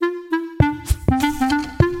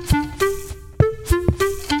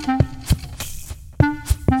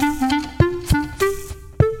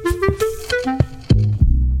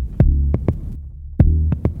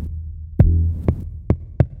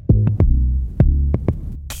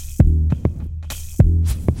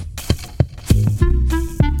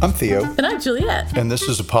I'm Theo. And I'm Juliet. And this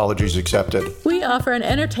is Apologies Accepted. We offer an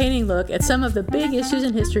entertaining look at some of the big issues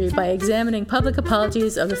in history by examining public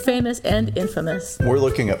apologies of the famous and infamous. We're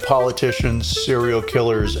looking at politicians, serial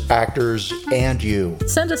killers, actors, and you.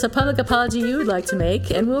 Send us a public apology you would like to make,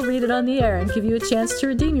 and we'll read it on the air and give you a chance to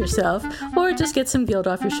redeem yourself, or just get some guilt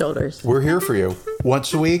off your shoulders. We're here for you.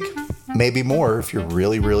 Once a week, maybe more if you're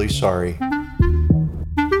really, really sorry.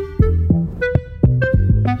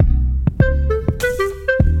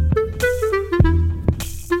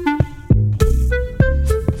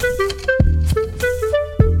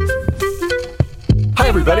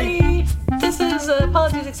 Everybody. This is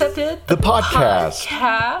Apologies Accepted, the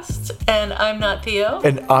podcast. And I'm not Theo.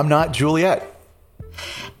 And I'm not Juliet.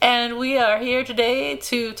 And we are here today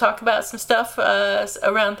to talk about some stuff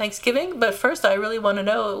around Thanksgiving. But first, I really want to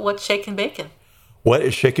know what's shakin' bacon. What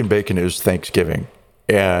is shakin' bacon is Thanksgiving.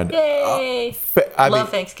 And yay! Love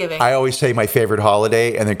Thanksgiving. I always say my favorite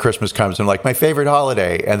holiday, and then Christmas comes, and I'm like, my favorite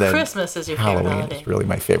holiday. And then Christmas is your favorite holiday. Halloween is really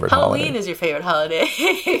my favorite holiday. Halloween is your favorite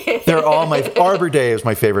holiday. They're all my... Arbor Day is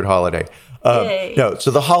my favorite holiday. No,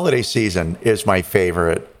 so the holiday season is my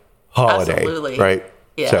favorite holiday. Absolutely. Right?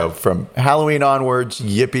 Yeah. So from Halloween onwards,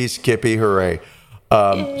 yippee, skippy, hooray.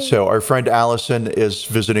 So our friend Allison is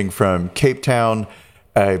visiting from Cape Town,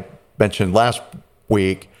 I mentioned last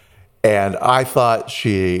week. And I thought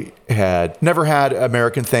she had never had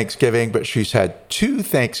American Thanksgiving, but she's had 2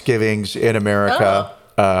 Thanksgivings in America.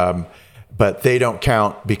 Oh. But they don't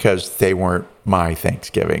count because they weren't my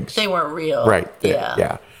Thanksgivings. They weren't real. Right.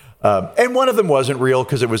 Yeah. And one of them wasn't real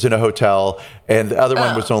because it was in a hotel. And the other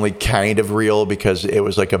one was only kind of real because it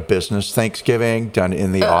was like a business Thanksgiving done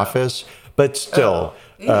in the office. But still,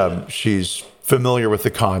 she's familiar with the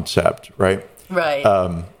concept, right? Right.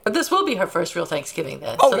 But this will be her first real Thanksgiving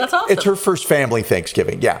then. Oh, so that's awesome. It's her first family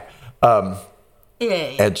Thanksgiving, yeah.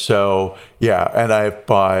 Yay. And so, yeah, and I've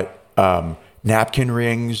bought napkin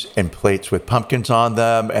rings and plates with pumpkins on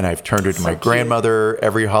them, and I've turned it to my grandmother.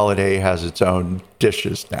 Every holiday has its own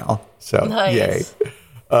dishes now. So, nice. Yay.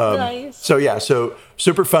 Nice. So, yeah, so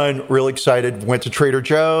super fun, real excited. Went to Trader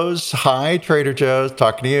Joe's. Hi, Trader Joe's.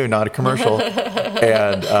 Talking to you, not a commercial.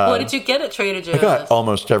 And what did you get at Trader Joe's? I got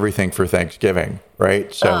almost everything for Thanksgiving,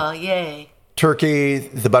 right? So, oh, yay. Turkey,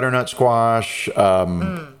 the butternut squash, I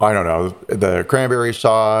don't know, the cranberry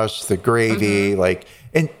sauce, the gravy,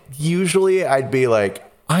 and usually I'd be like,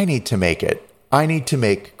 I need to make it. I need to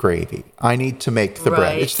make gravy. I need to make the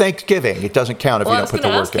bread. It's Thanksgiving. It doesn't count if you don't put the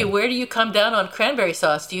work in. I was going to ask you, where do you come down on cranberry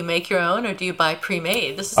sauce? Do you make your own or do you buy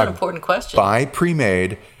pre-made? This is an important question. I buy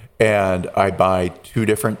pre-made, and I buy 2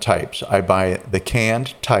 different types. I buy the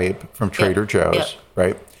canned type from Trader Joe's,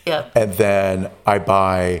 right? Yeah. And then I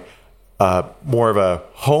buy more of a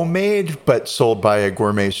homemade, but sold by a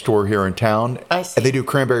gourmet store here in town. I see. And they do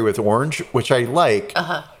cranberry with orange, which I like.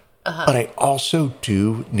 But I also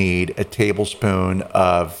do need a tablespoon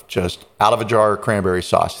of just out of a jar cranberry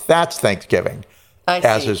sauce. That's Thanksgiving. I see.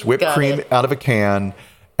 As is whipped cream out of a can,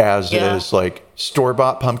 as is like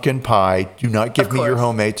store-bought pumpkin pie. Do not give me your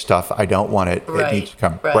homemade stuff. I don't want it. Right. It needs to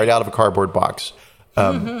come right out of a cardboard box.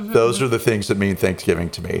 Those are the things that mean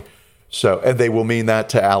Thanksgiving to me. So, and they will mean that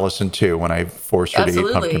to Allison too when I force her to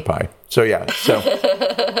eat pumpkin pie. So yeah, so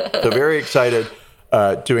very excited.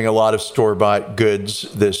 Doing a lot of store-bought goods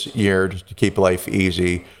this year just to keep life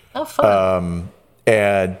easy. Oh, fun.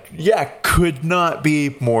 And yeah, could not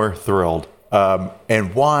be more thrilled.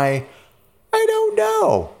 And why? I don't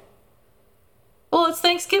know. Well, it's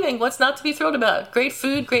Thanksgiving. What's not to be thrilled about? Great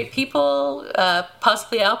food, great people,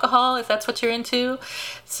 possibly alcohol if that's what you're into.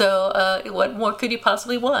 So what more could you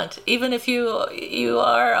possibly want? Even if you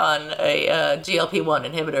are on a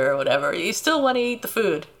GLP-1 inhibitor or whatever, you still want to eat the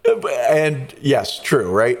food. And yes,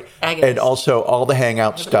 true, right? And also all the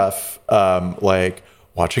hangout stuff, like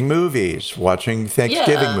watching movies, watching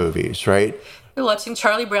Thanksgiving movies, right? We're watching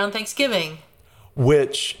Charlie Brown Thanksgiving.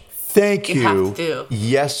 Which... Thank you. Have to do.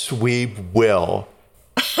 Yes, we will.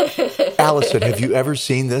 Allison, have you ever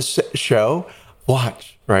seen this show?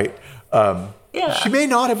 Watch, right? Yeah. She may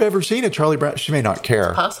not have ever seen a Charlie Brown. She may not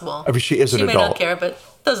care. It's possible. I mean, she is an adult. She may not care, but it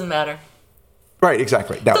doesn't matter. Right,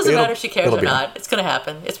 exactly. Now, doesn't matter if she cares or not. It's going to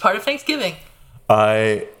happen. It's part of Thanksgiving.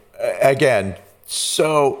 Again,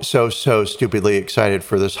 so stupidly excited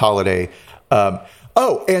for this holiday.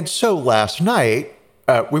 And so last night,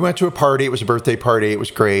 we went to a party. It was a birthday party. It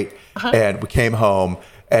was great. And we came home,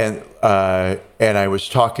 and I was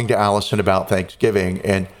talking to Allison about Thanksgiving,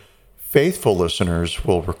 and faithful listeners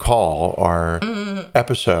will recall our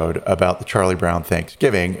episode about the Charlie Brown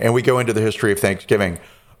Thanksgiving, and we go into the history of Thanksgiving.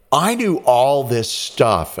 I knew all this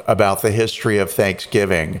stuff about the history of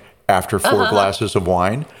Thanksgiving after 4 glasses of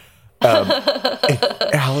wine.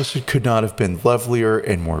 Allison could not have been lovelier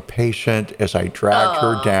and more patient as I dragged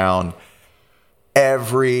her down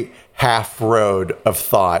every half road of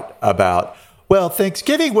thought about, well,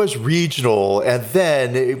 Thanksgiving was regional, and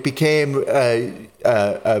then it became a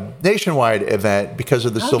nationwide event because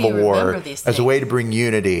of the Civil War as a way to bring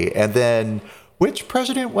unity. And then, which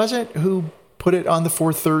president was it who put it on the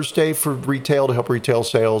fourth Thursday for retail to help retail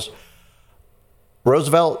sales?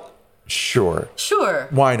 Roosevelt? Sure.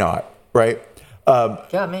 Why not? Right?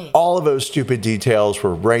 Got me. All of those stupid details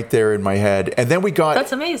were right there in my head. And then we got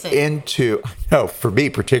That's amazing. into, no, for me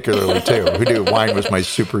particularly too, who knew wine was my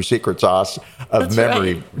super secret sauce of That's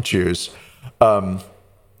memory juice.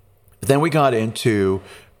 Then we got into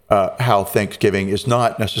how Thanksgiving is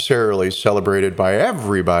not necessarily celebrated by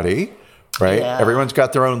everybody, right? Yeah. Everyone's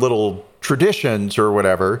got their own little traditions or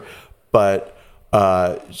whatever, but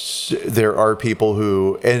there are people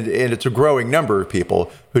who, and it's a growing number of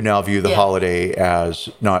people who now view the holiday as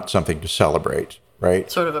not something to celebrate,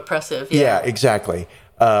 right? Sort of oppressive. Yeah, exactly.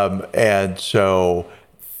 And so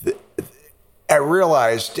I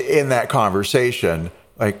realized in that conversation,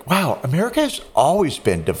 like, wow, America has always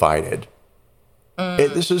been divided.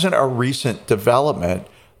 This isn't a recent development.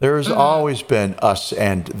 There has always been us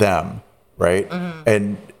and them, right?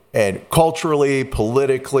 And culturally,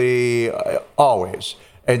 politically, always.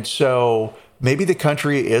 And so maybe the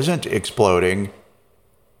country isn't exploding.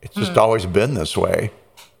 It's just always been this way.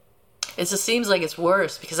 It just seems like it's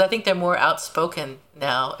worse because I think they're more outspoken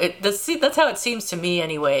now. That's how it seems to me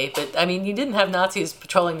anyway. But I mean, you didn't have Nazis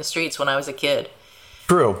patrolling the streets when I was a kid.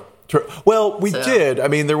 True. Well, we did. I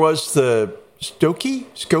mean, there was the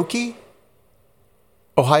Skokie,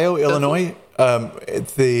 Ohio, Illinois.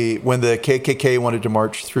 When the KKK wanted to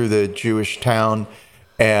march through the Jewish town,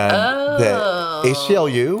 and the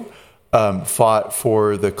ACLU fought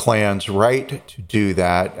for the Klan's right to do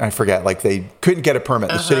that. I forget, like they couldn't get a permit.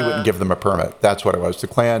 The city wouldn't give them a permit. That's what it was. The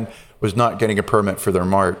Klan was not getting a permit for their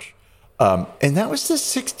march. And that was the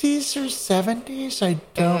 60s or 70s. I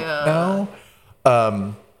don't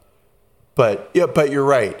know. But you're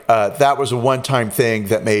right. That was a one-time thing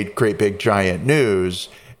that made great big giant news.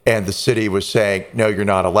 And the city was saying, no, you're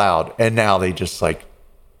not allowed. And now they just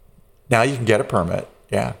now you can get a permit.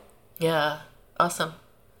 Yeah. Yeah. Awesome.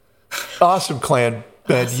 Awesome, Klan.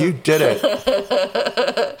 Ben, you did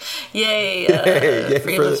it. Yay.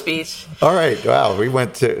 Freedom of speech. All right. Wow. We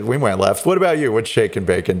went left. What about you? What's shake and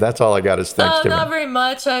bacon? That's all I got is Thanksgiving. Not very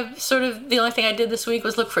much. The only thing I did this week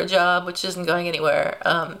was look for a job, which isn't going anywhere.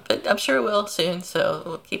 But I'm sure it will soon. So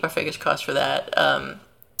we'll keep our fingers crossed for that.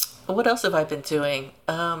 What else have I been doing?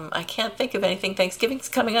 I can't think of anything. Thanksgiving's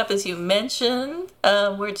coming up, as you mentioned.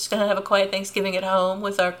 We're just going to have a quiet Thanksgiving at home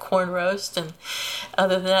with our corn roast. And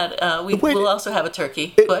other than that, we'll also have a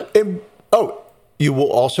turkey. You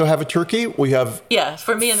will also have a turkey? Yeah,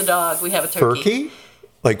 for me and the dog, we have a turkey. Turkey?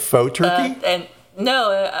 Like faux turkey?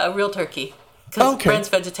 A real turkey. Because Brent's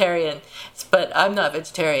vegetarian. But I'm not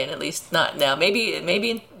vegetarian, at least not now. Maybe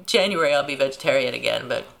in January I'll be vegetarian again,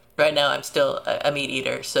 but right now I'm still a meat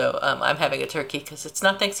eater, so I'm having a turkey because it's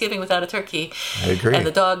not Thanksgiving without a turkey. I agree. And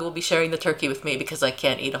the dog will be sharing the turkey with me because I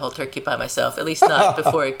can't eat a whole turkey by myself, at least not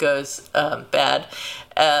before it goes bad.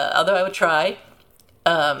 Although I would try.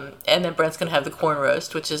 And then Brent's going to have the corn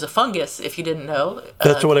roast, which is a fungus, if you didn't know.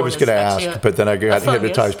 That's what I was going to ask, but then I got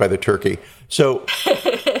hypnotized by the turkey. So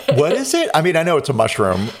what is it? I mean, I know it's a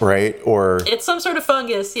mushroom, right? Or it's some sort of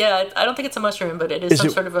fungus. Yeah, I don't think it's a mushroom, but it is some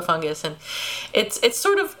sort of a fungus. And it's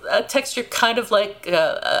sort of a texture kind of like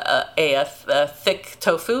a thick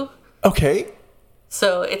tofu. Okay.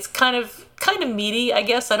 So it's kind of meaty, I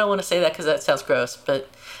guess. I don't want to say that because that sounds gross, but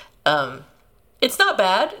it's not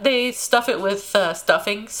bad. They stuff it with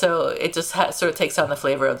stuffing, so it just sort of takes on the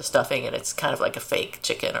flavor of the stuffing, and it's kind of like a fake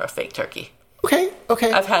chicken or a fake turkey.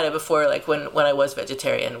 Okay. I've had it before, like when I was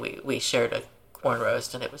vegetarian, we shared a corn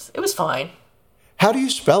roast, and it was fine. How do you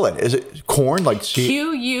spell it? Is it corn, like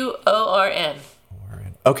Quorn?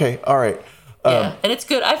 Okay, all right. Yeah, and it's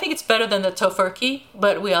good. I think it's better than the tofurkey,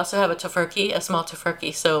 but we also have a tofurkey, a small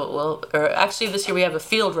tofurkey. Actually this year we have a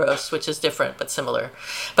field roast, which is different but similar.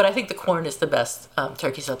 But I think the corn is the best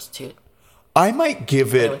turkey substitute. I might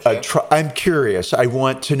give it a try. I'm curious. I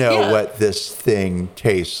want to know what this thing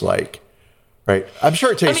tastes like. Right? I'm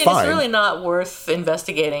sure it tastes fine. It's really not worth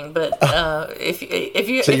investigating, but if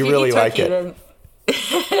you really eat turkey, like it. then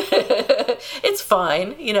it's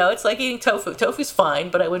fine. It's like eating tofu. Tofu's fine,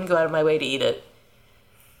 but I wouldn't go out of my way to eat it.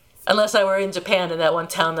 Unless I were in Japan, in that one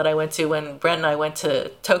town that I went to when Brent and I went to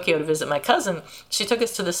Tokyo to visit my cousin. She took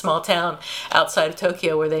us to this small town outside of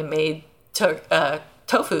Tokyo where they made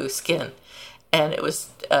tofu skin. and it was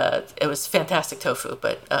fantastic tofu.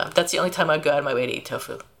 But that's the only time I'd go out of my way to eat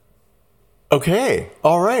tofu. Okay,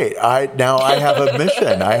 all right. I have a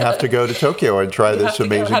mission. I have to go to Tokyo and try this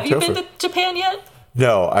amazing tofu. Have you been to Japan yet?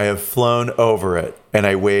 No, I have flown over it, and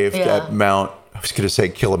I waved at Mount. I was going to say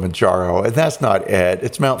Kilimanjaro, and that's not it.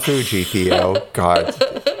 It's Mount Fuji, Theo. God,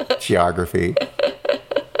 geography.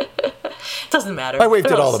 Doesn't matter. I waved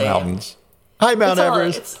at all the mountains. Hi, Mount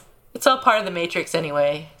Everest. It's all part of the Matrix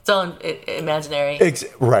anyway. It's all imaginary.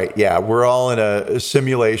 Right, yeah. We're all in a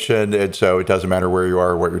simulation, and so it doesn't matter where you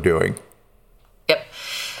are or what you're doing. Yep.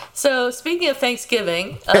 So, speaking of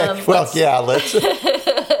Thanksgiving... let's...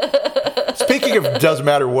 Speaking of doesn't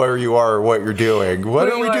matter where you are or what you're doing, what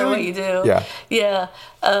are we doing? What you do. Yeah. Yeah.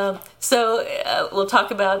 So we'll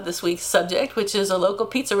talk about this week's subject, which is a local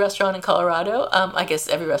pizza restaurant in Colorado. I guess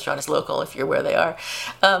every restaurant is local if you're where they are.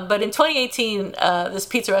 But in 2018, this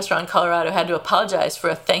pizza restaurant in Colorado had to apologize for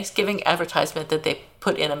a Thanksgiving advertisement that they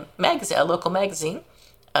put in a local magazine.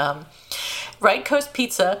 Right Coast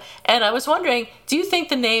Pizza, and I was wondering, do you think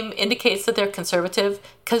the name indicates that they're conservative?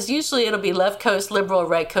 Because usually it'll be left coast liberal,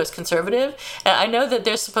 right coast conservative. And I know that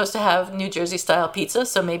they're supposed to have New Jersey style pizza,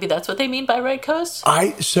 so maybe that's what they mean by right coast.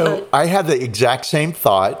 I had the exact same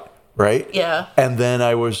thought, right? Yeah. And then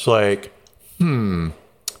I was like, I'm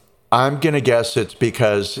gonna guess it's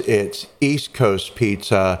because it's East Coast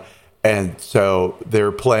pizza, and so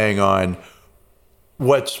they're playing on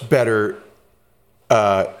what's better.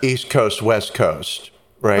 East Coast, West Coast,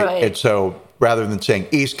 right? And so rather than saying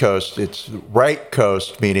East Coast, it's right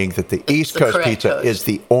coast, meaning that the East Coast pizza is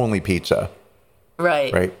the only pizza.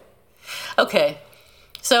 Right. Right. Okay.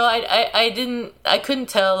 So I couldn't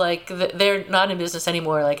tell, like, they're not in business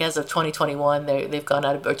anymore. Like, as of 2021, they've gone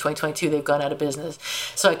out of, or 2022, they've gone out of business.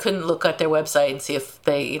 So I couldn't look at their website and see if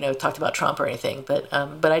they, talked about Trump or anything. But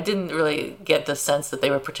I didn't really get the sense that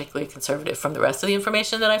they were particularly conservative from the rest of the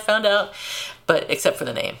information that I found out, but except for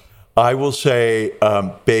the name. I will say,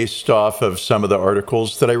 based off of some of the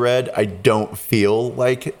articles that I read, I don't feel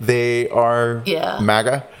like they are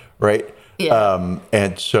MAGA, right? Yeah.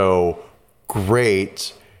 And so...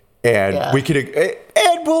 Great, and we could,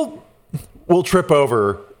 and we'll trip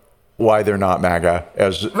over why they're not MAGA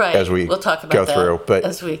as we we'll talk about go that through. But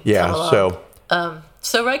as we come along.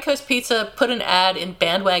 So Right Coast Pizza put an ad in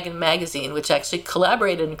Bandwagon magazine, which actually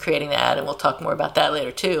collaborated in creating the ad, and we'll talk more about that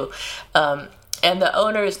later too. And the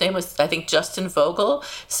owner, his name was, I think, Justin Vogel,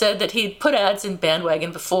 said that he'd put ads in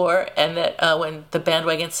Bandwagon before, and that when the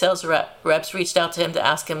Bandwagon sales reps reached out to him to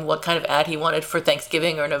ask him what kind of ad he wanted for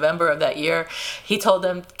Thanksgiving or November of that year, he told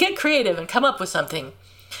them, get creative and come up with something.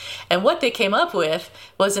 And what they came up with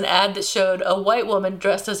was an ad that showed a white woman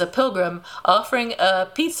dressed as a pilgrim offering a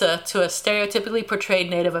pizza to a stereotypically portrayed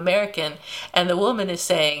Native American, and the woman is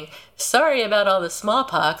saying, sorry about all the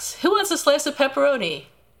smallpox, who wants a slice of pepperoni?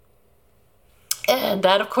 And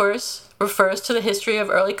that, of course, refers to the history of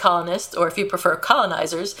early colonists, or if you prefer,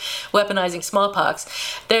 colonizers, weaponizing smallpox.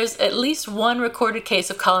 There's at least one recorded case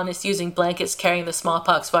of colonists using blankets carrying the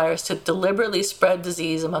smallpox virus to deliberately spread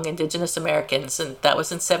disease among indigenous Americans, and that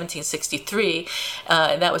was in 1763,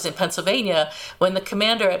 and that was in Pennsylvania, when the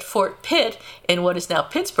commander at Fort Pitt, in what is now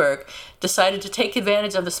Pittsburgh, decided to take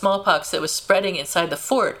advantage of the smallpox that was spreading inside the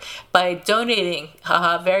fort by donating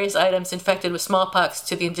various items infected with smallpox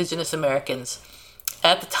to the indigenous Americans.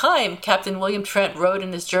 At the time, Captain William Trent wrote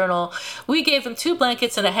in his journal, we gave them 2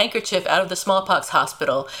 blankets and a handkerchief out of the smallpox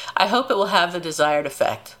hospital. I hope it will have the desired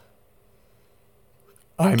effect.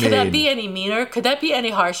 Could that be any meaner? Could that be any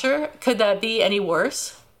harsher? Could that be any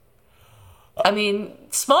worse? I mean,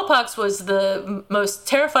 smallpox was the most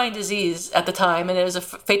terrifying disease at the time, and there was a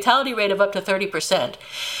fatality rate of up to 30%.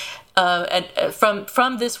 And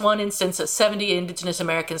from this one instance, 70 indigenous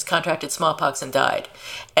Americans contracted smallpox and died.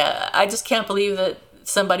 I just can't believe that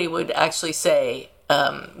somebody would actually say,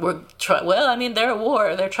 they're at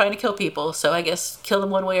war, they're trying to kill people, so I guess kill them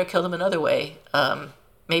one way or kill them another way.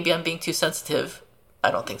 Maybe I'm being too sensitive. I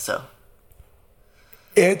don't think so.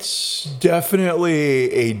 It's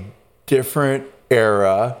definitely a different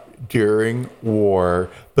era during war,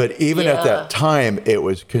 but even at that time, it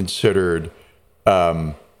was considered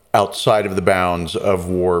outside of the bounds of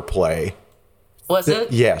war play. Was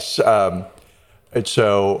it? Yes. And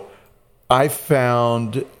so I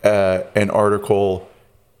found an article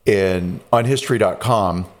on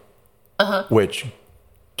history.com, which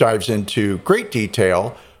dives into great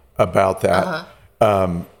detail about that.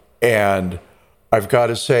 And I've got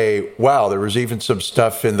to say, wow, there was even some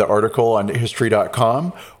stuff in the article on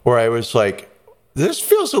history.com where I was like, this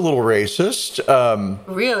feels a little racist.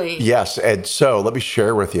 Really? Yes. And so let me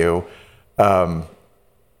share with you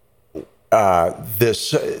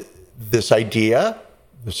this this idea,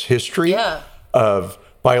 this history Yeah. of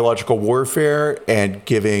biological warfare and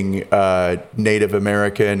giving Native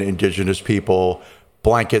American, indigenous people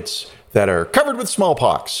blankets that are covered with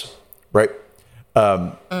smallpox, right?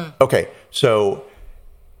 Okay, so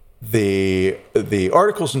the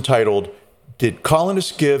article's entitled, "Did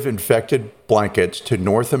Colonists Give Infected Blankets to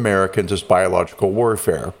North Americans as Biological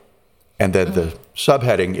Warfare?" And then the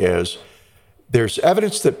subheading is, "There's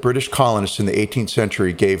evidence that British colonists in the 18th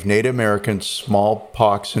century gave Native Americans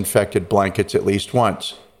smallpox-infected blankets at least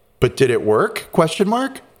once. But did it work? Question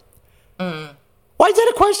mark. Why is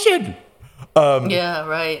that a question? Yeah,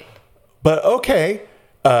 right. But okay.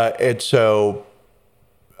 And so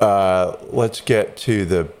let's get to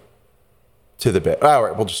the bit. All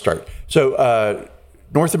right, we'll just start. So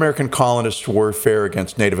North American colonists' warfare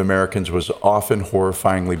against Native Americans was often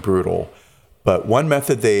horrifyingly brutal. But one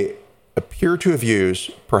method they appear to have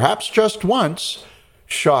used, perhaps just once,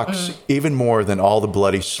 shocks even more than all the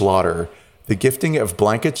bloody slaughter: the gifting of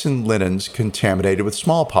blankets and linens contaminated with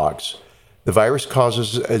smallpox. The virus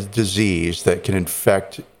causes a disease that can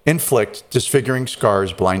inflict disfiguring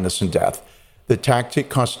scars, blindness, and death. The tactic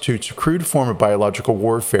constitutes a crude form of biological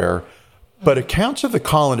warfare, but accounts of the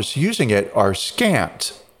colonists using it are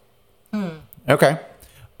scant." Okay.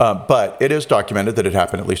 But it is documented that it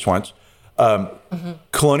happened at least once.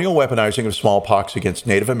 Colonial weaponizing of smallpox against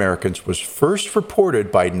Native Americans was first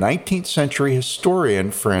reported by 19th century historian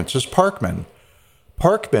Francis Parkman.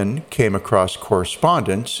 Parkman came across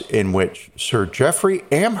correspondence in which Sir Geoffrey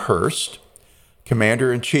Amherst,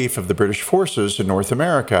 commander-in-chief of the British forces in North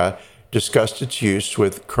America, discussed its use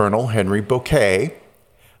with Colonel Henry Bouquet.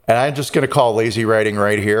 And I'm just going to call lazy writing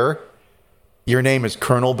right here. Your name is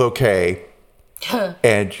Colonel Bouquet,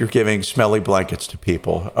 and you're giving smelly blankets to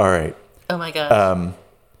people. All right. Oh, my gosh.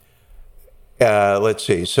 Let's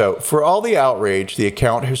see. So for all the outrage the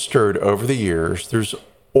account has stirred over the years, there's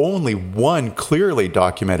only one clearly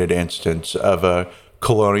documented instance of a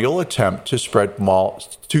colonial attempt to spread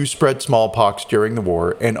smallpox during the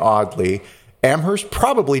war, and oddly, Amherst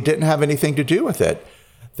probably didn't have anything to do with it.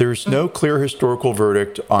 There's no clear historical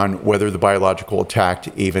verdict on whether the biological attack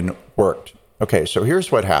even worked. Okay, so here's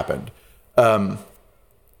what happened.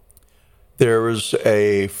 There was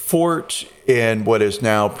a fort in what is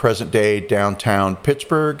now present-day downtown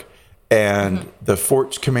Pittsburgh, and the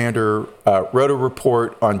fort's commander wrote a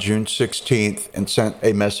report on June 16th and sent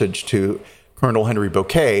a message to Colonel Henry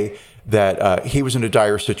Bouquet that he was in a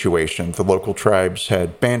dire situation. The local tribes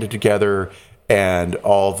had banded together, and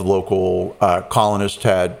all the local colonists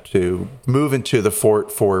had to move into the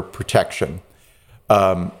fort for protection.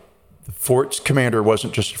 The fort's commander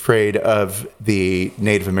wasn't just afraid of the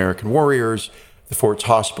Native American warriors. The fort's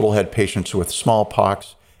hospital had patients with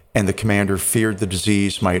smallpox, and the commander feared the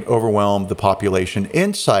disease might overwhelm the population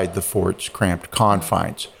inside the fort's cramped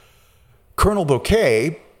confines. Colonel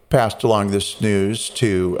Bouquet passed along this news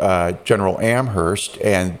to General Amherst,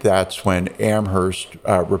 and that's when Amherst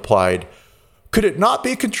replied, "Could it not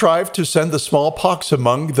be contrived to send the smallpox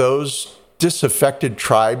among those disaffected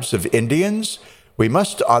tribes of Indians? We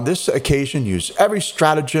must on this occasion use every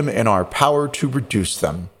stratagem in our power to reduce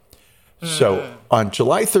them." So on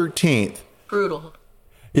July 13th... Brutal.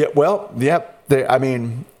 Yeah, well, yep.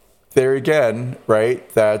 There again, right?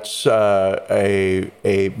 That's a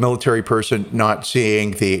military person not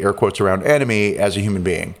seeing the air quotes around enemy as a human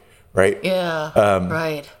being, right? Yeah,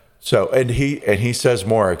 right. So, and he says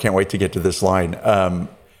more. I can't wait to get to this line.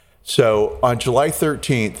 So on July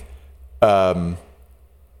 13th,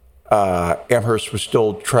 Amherst was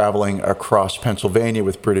still traveling across Pennsylvania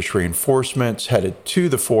with British reinforcements, headed to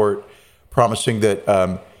the fort, promising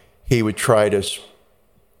that he would try to.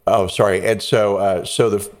 Oh, sorry. And so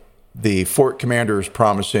the fort commander is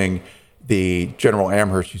promising the General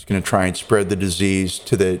Amherst he's going to try and spread the disease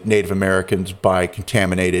to the Native Americans by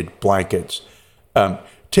contaminated blankets.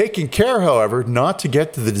 Taking care, however, not to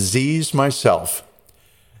get to the disease myself.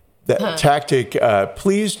 That tactic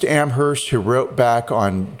pleased Amherst, who wrote back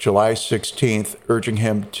on July 16th, urging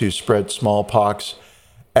him to spread smallpox,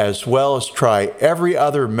 as well as try every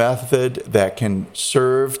other method that can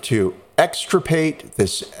serve to extirpate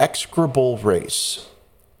this execrable race.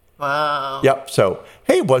 Wow. Yep. So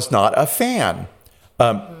he was not a fan.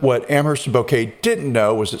 What Amherst and Bouquet didn't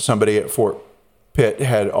know was that somebody at Fort Pitt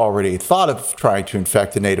had already thought of trying to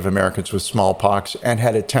infect the Native Americans with smallpox and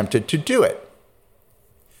had attempted to do it.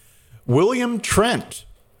 William Trent,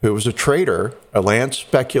 who was a trader, a land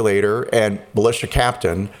speculator, and militia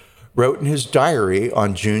captain, wrote in his diary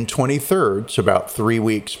on June 23rd, so about 3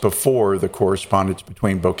 weeks before the correspondence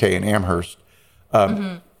between Bouquet and Amherst.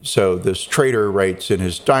 So this trader writes in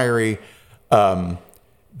his diary,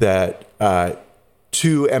 that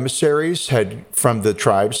two emissaries from the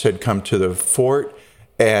tribes had come to the fort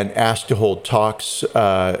and asked to hold talks.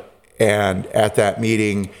 And at that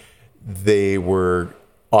meeting, they were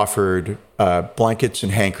offered blankets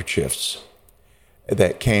and handkerchiefs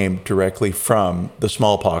that came directly from the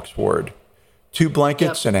smallpox ward. 2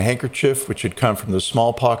 blankets and a handkerchief, which had come from the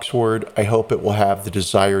smallpox ward. I hope it will have the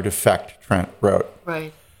desired effect, Trent wrote.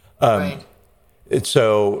 Right. And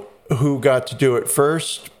so who got to do it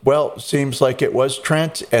first? Well, seems like it was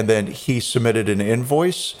Trent. And then he submitted an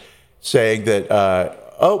invoice saying that,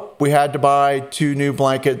 we had to buy 2 new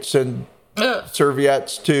blankets and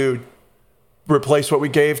serviettes to replace what we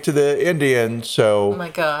gave to the Indians. So my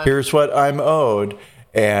God. Here's what I'm owed.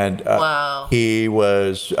 And he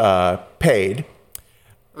was paid.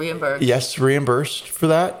 Reimbursed. Yes, reimbursed for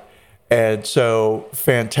that. And so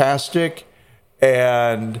fantastic.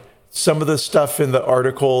 And some of the stuff in the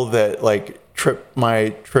article that like tripped my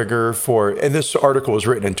trigger and this article was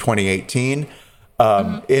written in 2018,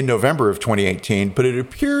 in November of 2018, but it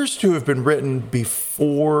appears to have been written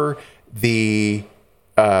before the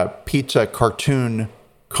pizza cartoon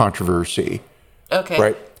controversy. Okay.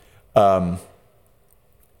 Right.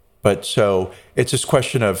 But so it's this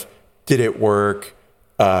question of, did it work?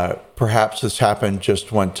 Perhaps this happened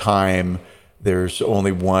just one time. There's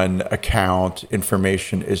only one account.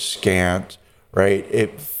 Information is scant, right?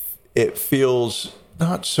 It feels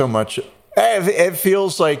not so much. It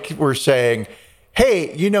feels like we're saying,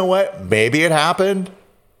 hey, you know what? Maybe it happened,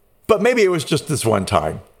 but maybe it was just this one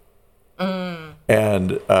time.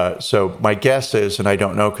 And so my guess is, and I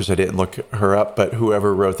don't know because I didn't look her up, but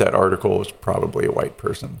whoever wrote that article was probably a white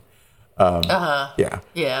person.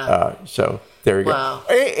 Yeah. So there you go.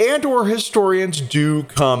 And or historians do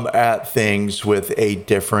come at things with a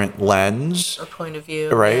different lens. A point of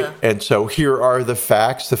view. Right. Yeah. And so here are the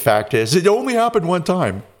facts. The fact is it only happened one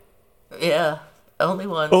time. Yeah. Only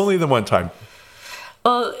once. Only the one time.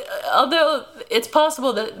 Well, although it's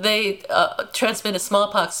possible that they transmitted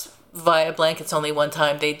smallpox via blankets only one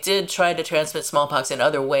time, they did try to transmit smallpox in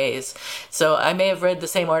other ways. So I may have read the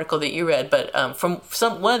same article that you read, but from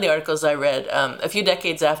one of the articles I read, a few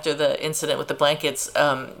decades after the incident with the blankets,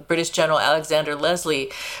 British General Alexander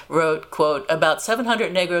Leslie wrote, quote, "About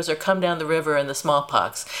 700 Negroes are come down the river in the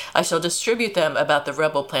smallpox. I shall distribute them about the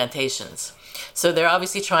rebel plantations." So they're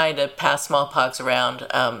obviously trying to pass smallpox around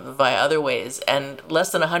via other ways. And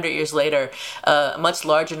less than 100 years later, a much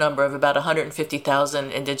larger number of about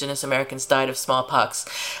 150,000 indigenous Americans died of smallpox.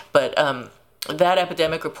 But that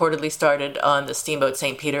epidemic reportedly started on the steamboat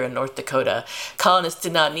St. Peter in North Dakota. Colonists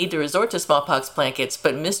did not need to resort to smallpox blankets,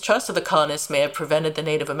 but mistrust of the colonists may have prevented the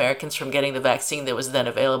Native Americans from getting the vaccine that was then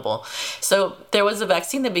available. So there was a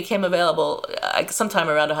vaccine that became available sometime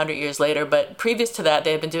around 100 years later, but previous to that,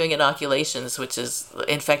 they had been doing inoculations, which is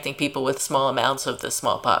infecting people with small amounts of the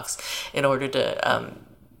smallpox in order to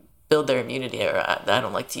build their immunity. Or I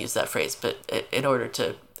don't like to use that phrase, but in order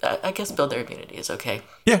to I guess build their immunity is okay.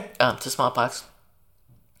 Yeah. To smallpox.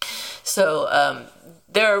 So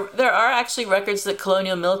there are actually records that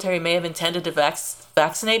colonial military may have intended to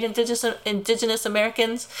vaccinate indigenous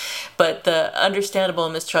Americans, but the understandable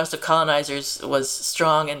mistrust of colonizers was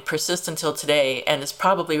strong and persists until today, and has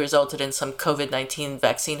probably resulted in some COVID-19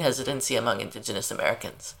 vaccine hesitancy among indigenous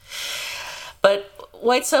Americans. But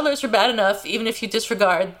white settlers were bad enough, even if you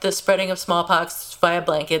disregard the spreading of smallpox via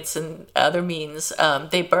blankets and other means.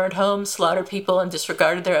 They burned homes, slaughtered people, and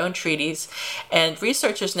disregarded their own treaties. And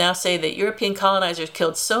researchers now say that European colonizers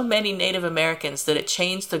killed so many Native Americans that it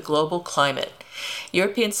changed the global climate.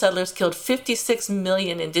 European settlers killed 56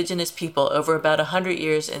 million indigenous people over about 100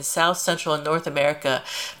 years in South, Central, and North America,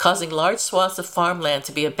 causing large swaths of farmland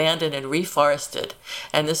to be abandoned and reforested.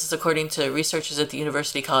 And this is according to researchers at the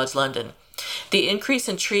University College London. The increase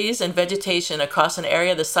in trees and vegetation across an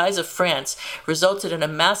area the size of France resulted in a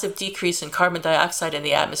massive decrease in carbon dioxide in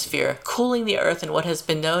the atmosphere, cooling the Earth in what has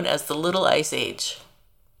been known as the Little Ice Age,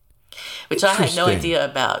 which I had no idea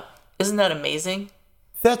about. Isn't that amazing?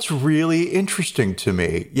 That's really interesting to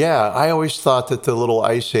me. Yeah, I always thought that the Little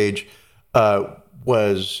Ice Age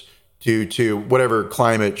was due to whatever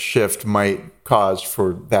climate shift might cause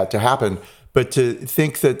for that to happen. But to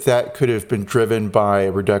think that that could have been driven by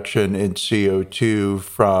a reduction in CO2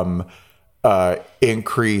 from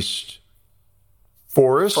increased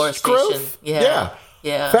forest growth? Yeah.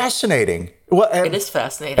 Fascinating. Well, it is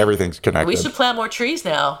fascinating. Everything's connected. We should plant more trees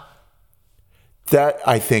now. That,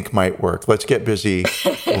 I think, might work. Let's get busy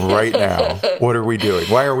right now. What are we doing?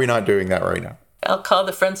 Why are we not doing that right now? I'll call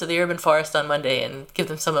the Friends of the Urban Forest on Monday and give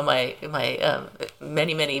them some of my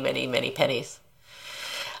many pennies.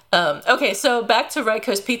 Okay, so back to Right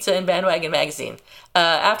Coast Pizza and Bandwagon Magazine.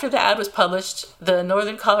 After the ad was published, the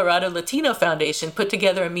Northern Colorado Latino Foundation put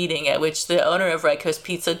together a meeting at which the owner of Right Coast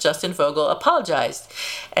Pizza, Justin Vogel, apologized.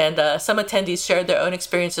 And some attendees shared their own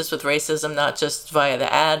experiences with racism, not just via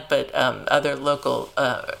the ad, but other local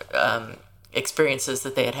experiences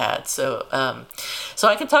that they had had. So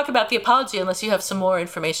I can talk about the apology unless you have some more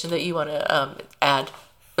information that you want to add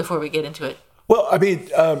before we get into it. Well, I mean,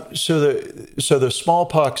 so the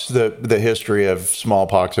smallpox, the history of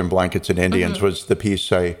smallpox and blankets and Indians was the piece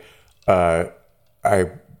I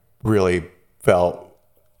really felt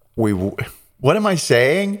what am I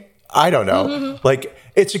saying? I don't know. Like,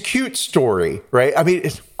 it's a cute story, right? I mean,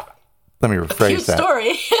 let me rephrase cute that.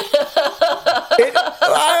 Story.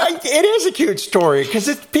 It is a cute story because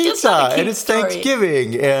it's pizza and it's story.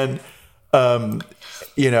 Thanksgiving and, I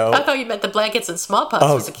thought you meant the blankets and smallpox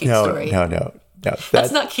was a cute story. No.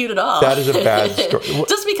 That's not cute at all. That is a bad story.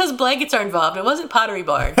 Just because blankets are involved, it wasn't Pottery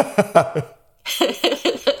Barn.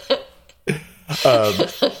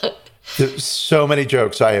 There's so many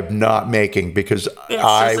jokes I am not making because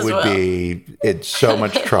I would be in so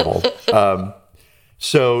much trouble. The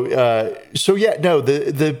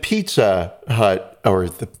Pizza Hut or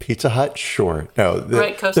the Pizza Hut, sure. No,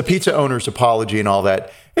 the pizza owner's apology and all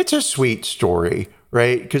that. It's a sweet story,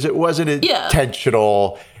 right? Because it wasn't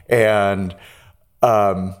intentional and.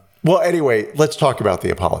 Anyway, let's talk about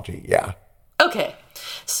the apology. Yeah. Okay.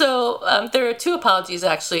 So there are two apologies,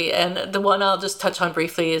 actually, and the one I'll just touch on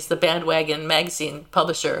briefly is the Bandwagon Magazine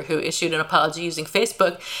publisher who issued an apology using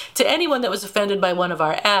Facebook to anyone that was offended by one of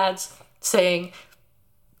our ads, saying,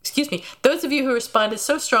 those of you who responded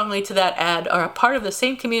so strongly to that ad are a part of the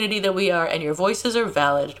same community that we are, and your voices are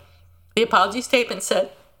valid. The apology statement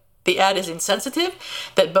said, the ad is insensitive,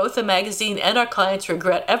 that both the magazine and our clients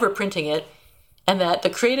regret ever printing it, and that the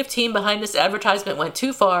creative team behind this advertisement went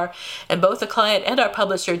too far, and both the client and our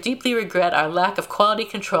publisher deeply regret our lack of quality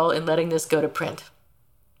control in letting this go to print.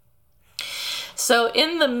 So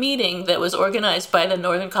in the meeting that was organized by the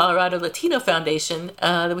Northern Colorado Latino Foundation,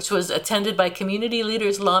 which was attended by community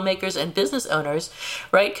leaders, lawmakers, and business owners,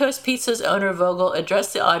 Right Coast Pizza's owner Vogel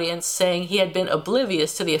addressed the audience saying he had been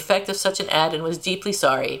oblivious to the effect of such an ad and was deeply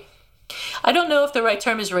sorry. I don't know if the right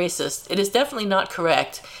term is racist. It is definitely not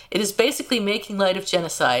correct. It is basically making light of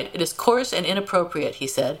genocide. It is coarse and inappropriate, he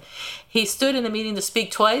said. He stood in the meeting to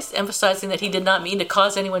speak twice, emphasizing that he did not mean to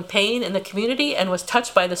cause anyone pain in the community and was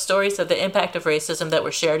touched by the stories of the impact of racism that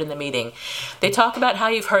were shared in the meeting. They talk about how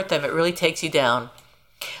you've hurt them. It really takes you down.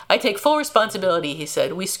 I take full responsibility, he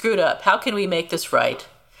said. We screwed up. How can we make this right?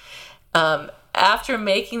 After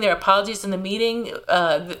making their apologies in the meeting,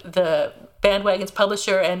 the Bandwagon's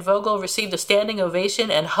publisher and Vogel received a standing ovation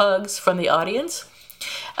and hugs from the audience.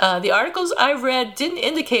 The articles I read didn't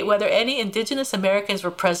indicate whether any Indigenous Americans were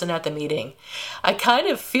present at the meeting. I kind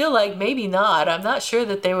of feel like maybe not. I'm not sure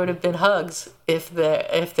that there would have been hugs if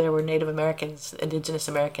there were Native Americans, Indigenous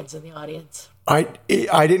Americans in the audience. I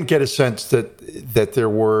didn't get a sense that there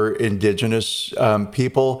were Indigenous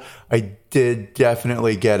people. I did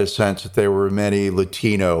definitely get a sense that there were many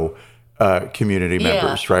Latino community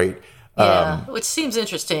members, right? Yeah, which seems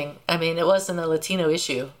interesting. I mean, it wasn't a Latino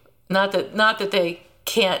issue. Not that they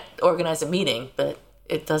can't organize a meeting, but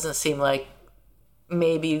it doesn't seem like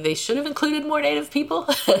maybe they should have included more Native people.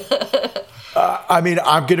 I mean,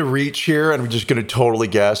 I'm going to reach here, and I'm just going to totally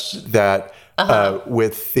guess that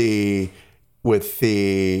with the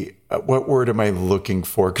what word am I looking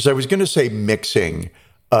for? Because I was going to say mixing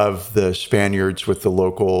of the Spaniards with the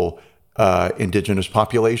local indigenous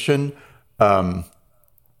population.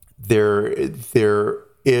 There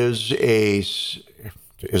is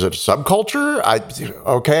is it a subculture?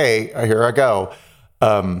 Okay, here I go.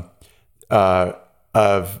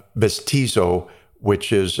 Of mestizo,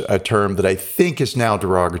 which is a term that I think is now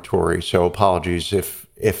derogatory. So apologies if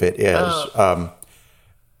it is.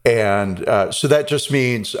 So that just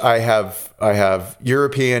means I have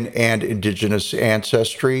European and indigenous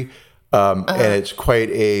ancestry, and it's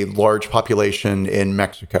quite a large population in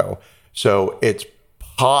Mexico. So it's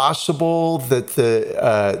possible that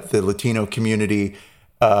the Latino community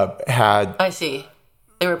had. I see.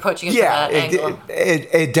 They were approaching it from that angle.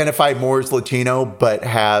 It identified more as Latino, but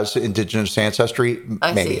has indigenous ancestry.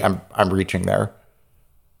 Maybe see. I'm reaching there.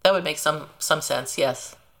 That would make some sense.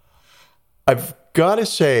 Yes. I've got to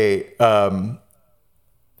say, I'm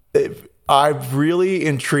really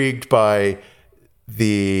intrigued by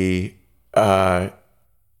the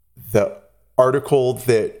article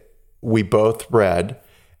that we both read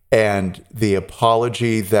and the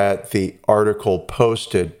apology that the article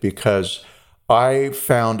posted, because I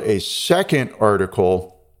found a second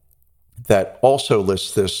article that also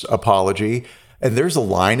lists this apology. And there's a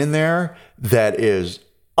line in there that is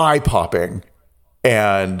eye-popping.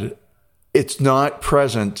 And it's not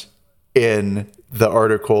present in the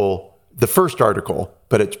article, the first article,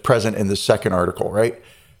 but it's present in the second article, right?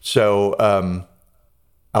 So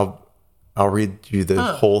I'll read you the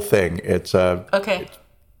whole thing. It's Okay.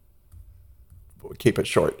 Keep it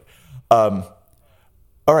short. All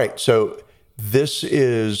right. So this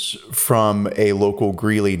is from a local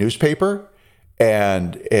Greeley newspaper,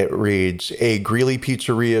 and it reads, a Greeley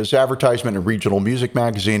Pizzeria's advertisement in regional music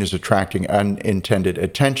magazine is attracting unintended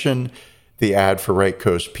attention. The ad for Right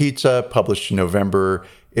Coast Pizza, published in November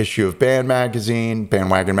issue of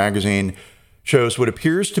Bandwagon magazine, shows what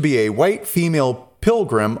appears to be a white female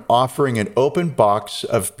pilgrim offering an open box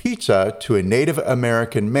of pizza to a Native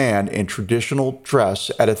American man in traditional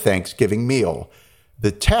dress at a Thanksgiving meal.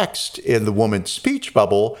 The text in the woman's speech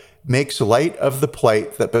bubble makes light of the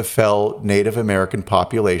plight that befell Native American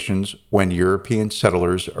populations when European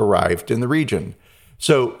settlers arrived in the region.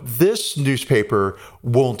 So this newspaper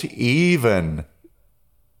won't even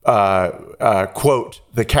quote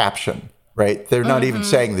the caption, right? They're not even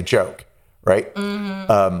saying the joke, right?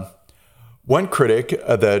 One critic,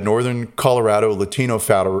 the Northern Colorado Latino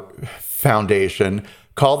Foundation,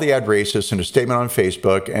 called the ad racist in a statement on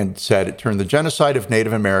Facebook and said it turned the genocide of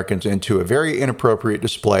Native Americans into a very inappropriate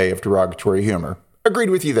display of derogatory humor. Agreed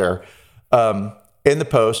with you there. In the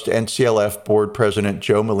post, NCLF board president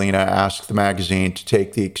Joe Molina asked the magazine to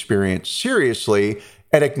take the experience seriously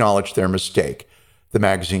and acknowledge their mistake. The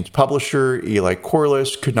magazine's publisher, Eli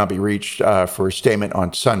Corliss, could not be reached for a statement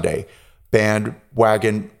on Sunday.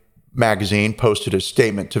 Bandwagon magazine posted a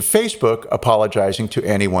statement to Facebook apologizing to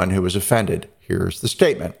anyone who was offended. Here's the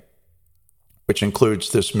statement, which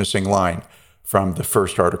includes this missing line from the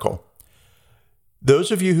first article. Those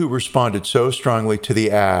of you who responded so strongly to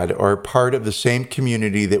the ad are part of the same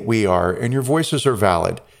community that we are, and your voices are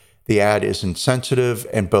valid. The ad is insensitive,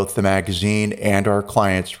 and both the magazine and our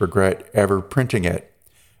clients regret ever printing it.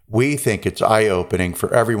 We think it's eye-opening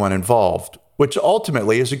for everyone involved, which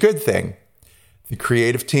ultimately is a good thing. The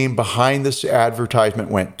creative team behind this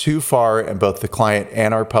advertisement went too far, and both the client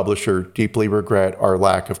and our publisher deeply regret our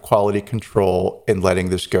lack of quality control in letting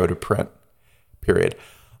this go to print, period.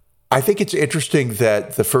 I think it's interesting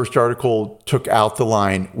that the first article took out the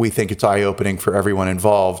line, we think it's eye-opening for everyone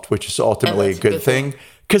involved, which is ultimately a good thing.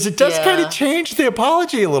 Because it does kind of change the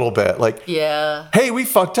apology a little bit. Like, hey, we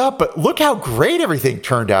fucked up, but look how great everything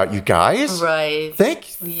turned out, you guys. Right. Thank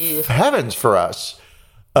heavens for us.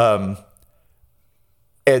 And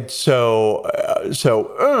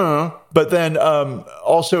but then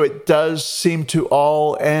also it does seem to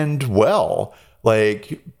all end well.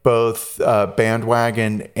 Like both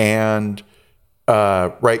Bandwagon and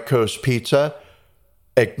Right Coast Pizza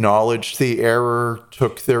acknowledged the error,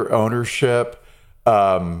 took their ownership,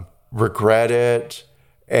 regret it,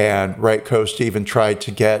 and Right Coast even tried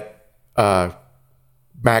to get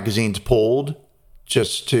magazines pulled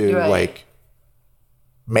just to like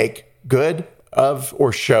make good of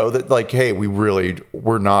or show that like, hey,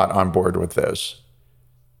 we're not on board with this.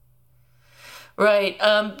 Right.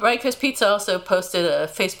 Right Coast Pizza also posted a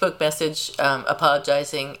Facebook message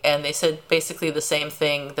apologizing, and they said basically the same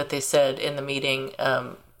thing that they said in the meeting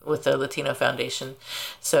with the Latino Foundation.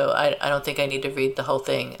 So I don't think I need to read the whole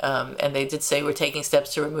thing. And they did say we're taking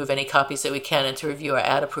steps to remove any copies that we can and to review our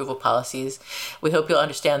ad approval policies. We hope you'll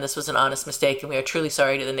understand this was an honest mistake, and we are truly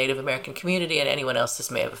sorry to the Native American community and anyone else this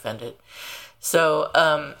may have offended. So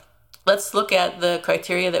let's look at the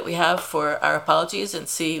criteria that we have for our apologies and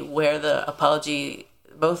see where the apology,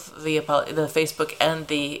 both the Facebook and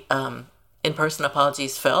the in-person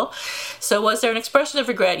apologies fell. So was there an expression of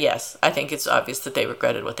regret? Yes. I think it's obvious that they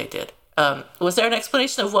regretted what they did. Was there an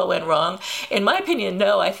explanation of what went wrong? In my opinion,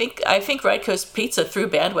 no. I think Right Coast Pizza threw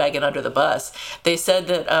Bandwagon under the bus. They said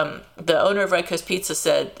that the owner of Right Coast Pizza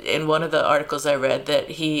said in one of the articles I read that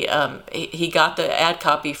he got the ad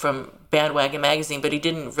copy from Bandwagon magazine, but he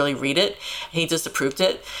didn't really read it. He just approved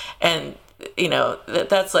it. And, you know,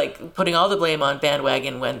 that's like putting all the blame on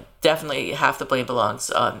Bandwagon when definitely half the blame belongs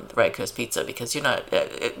on Right Coast Pizza, because you're not,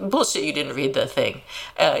 bullshit, you didn't read the thing.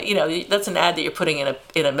 You know, that's an ad that you're putting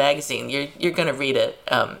in a magazine. You're going to read it,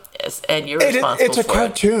 and you're responsible for it. It's a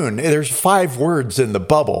cartoon. There's 5 words in the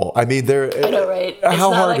bubble. I mean, I know, right?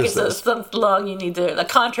 How hard is this? It's not like it's long you need to, a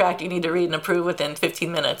contract you need to read and approve within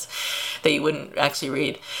 15 minutes that you wouldn't actually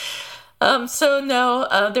read. So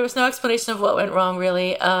no, there was no explanation of what went wrong,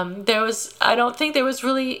 really. I don't think there was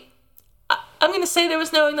really, I'm going to say there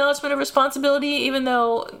was no acknowledgement of responsibility, even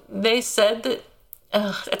though they said that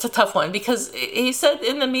It's a tough one because he said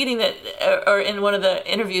in the meeting that, or in one of the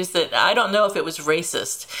interviews, that I don't know if it was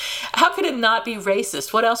racist. How could it not be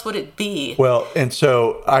racist? What else would it be? Well, and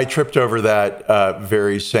so I tripped over that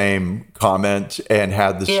very same comment and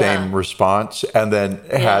had the same response, and then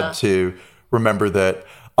had to remember that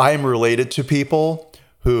I am related to people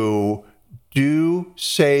who do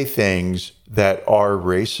say things that are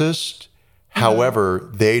racist. However,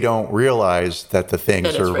 they don't realize that the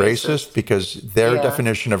things are racist because their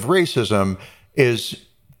definition of racism is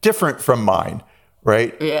different from mine,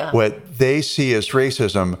 right? Yeah. What they see as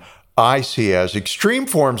racism, I see as extreme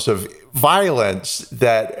forms of violence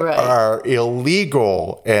that are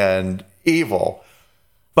illegal and evil.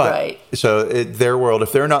 But so their world,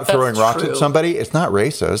 if they're not throwing rocks at somebody, it's not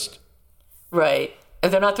racist. Right. If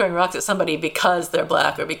they're not throwing rocks at somebody because they're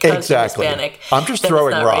black or because they're Hispanic, I'm just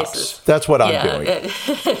throwing rocks. Racist. That's what I'm doing.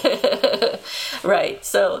 Right.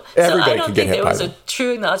 So I don't think there was a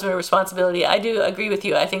true acknowledgement of responsibility. I do agree with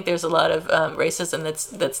you. I think there's a lot of racism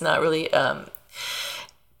that's not really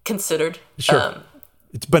considered. Sure.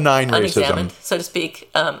 It's benign unexamined, racism, so to speak.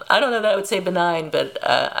 I don't know that I would say benign, but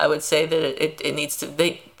I would say that it needs to.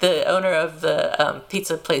 The owner of the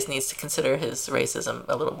pizza place needs to consider his racism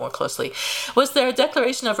a little more closely. Was there a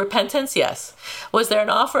declaration of repentance? Yes. Was there an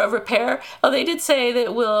offer of repair? Oh, they did say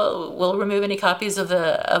that we'll remove any copies of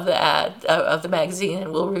the ad of the magazine,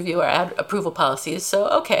 and we'll review our ad approval policies. So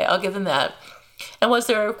okay, I'll give them that. And was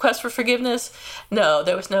there a request for forgiveness? No,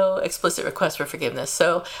 there was no explicit request for forgiveness.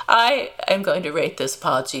 So I am going to rate this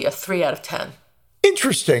apology a 3 out of 10.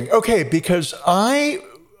 Interesting. Okay, because I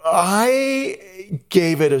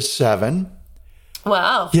gave it a 7.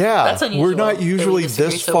 Wow. Yeah, that's unusual. We're not usually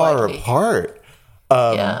this far apart.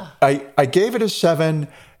 I gave it a 7,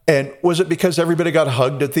 and was it because everybody got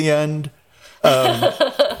hugged at the end?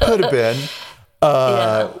 Could have been.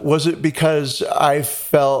 Was it because I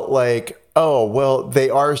felt like, oh, well, they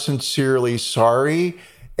are sincerely sorry,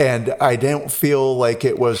 and I don't feel like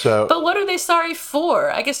it was a... But what are they sorry for?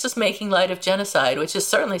 I guess just making light of genocide, which is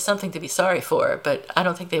certainly something to be sorry for, but I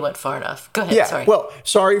don't think they went far enough. Go ahead, sorry. Well,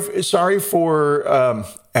 sorry for,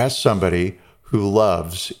 as somebody who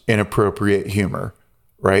loves inappropriate humor,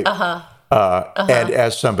 right? And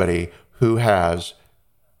as somebody who has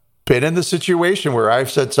been in the situation where I've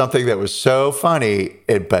said something that was so funny,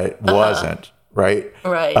 but wasn't. Right.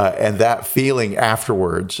 And that feeling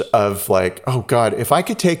afterwards of like, oh God, if I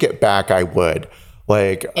could take it back, I would.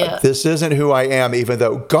 Like, this isn't who I am, even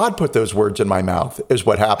though God put those words in my mouth, is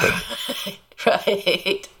what happened.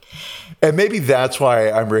 Right. And maybe that's why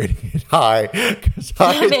I'm rating it high, because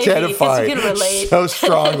I identify so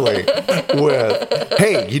strongly with,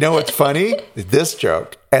 hey, you know what's funny? This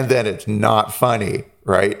joke. And then it's not funny.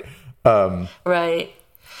 Right. Right.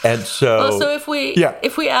 And so, if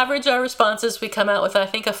we average our responses, we come out with, I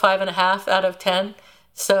think, a 5.5 out of 10.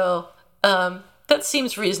 So that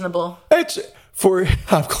seems reasonable. I'm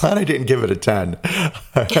glad I didn't give it a 10.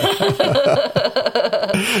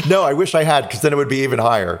 No, I wish I had, because then it would be even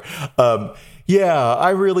higher. I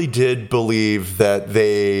really did believe that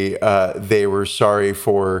they were sorry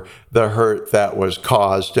for the hurt that was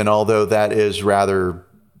caused, and although that is rather.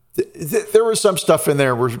 There was some stuff in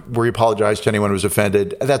there where he apologized to anyone who was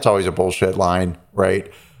offended. That's always a bullshit line,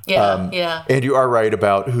 right? Yeah. And you are right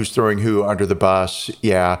about who's throwing who under the bus.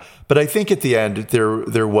 Yeah. But I think at the end,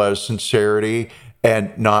 there was sincerity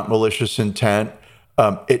and not malicious intent.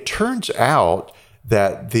 It turns out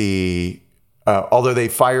that although they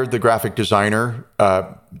fired the graphic designer,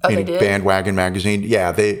 meaning Bandwagon Magazine.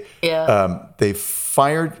 Yeah. They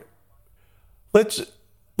fired. Let's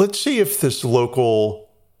see if this local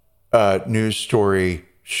news story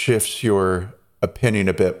shifts your opinion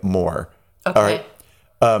a bit more. Okay.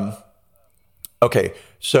 All right. Okay.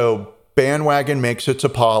 So Bandwagon makes its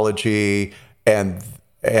apology, and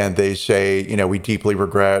they say, we deeply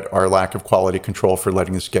regret our lack of quality control for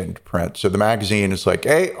letting this get into print. So the magazine is like,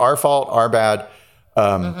 hey, our fault, our bad.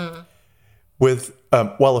 While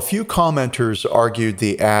a few commenters argued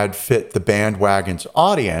the ad fit the Bandwagon's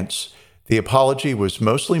audience, the apology was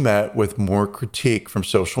mostly met with more critique from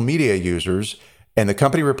social media users, and the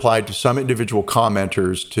company replied to some individual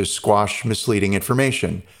commenters to squash misleading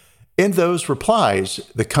information. In those replies,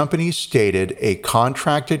 the company stated a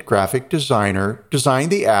contracted graphic designer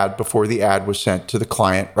designed the ad before the ad was sent to the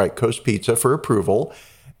client, Right Coast Pizza, for approval,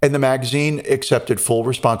 and the magazine accepted full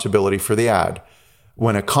responsibility for the ad.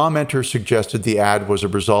 When a commenter suggested the ad was a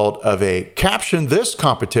result of a Caption This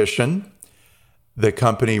competition, the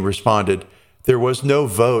company responded, there was no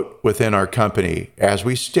vote within our company. As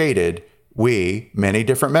we stated, we, many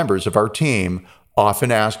different members of our team,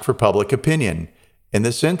 often ask for public opinion. In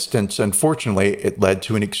this instance, unfortunately, it led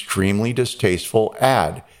to an extremely distasteful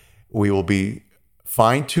ad. We will be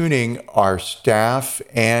fine-tuning our staff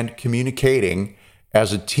and communicating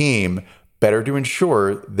as a team better to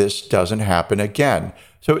ensure this doesn't happen again.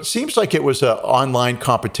 So it seems like it was an online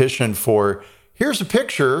competition for, here's a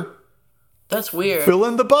picture. That's weird. Fill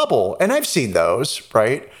in the bubble. And I've seen those,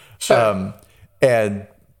 right? Sure. And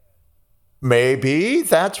maybe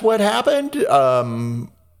that's what happened.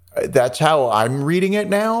 That's how I'm reading it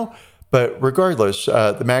now. But regardless,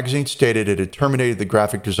 the magazine stated it had terminated the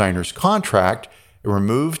graphic designer's contract, it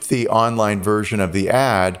removed the online version of the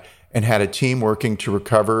ad, and had a team working to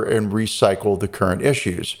recover and recycle the current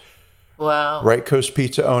issues. Wow. Right Coast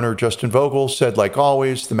Pizza owner Justin Vogel said, like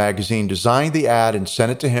always, the magazine designed the ad and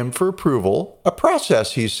sent it to him for approval. A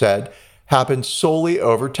process, he said, happened solely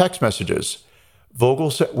over text messages.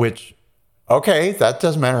 Vogel said, which, okay, that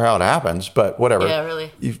doesn't matter how it happens, but whatever. Yeah,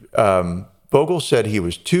 really. Vogel said he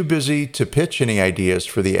was too busy to pitch any ideas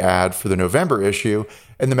for the ad for the November issue,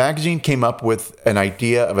 and the magazine came up with an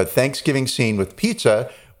idea of a Thanksgiving scene with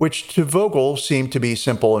pizza, which to Vogel seemed to be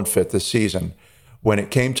simple and fit this season. When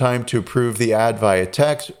it came time to approve the ad via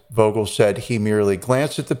text, Vogel said he merely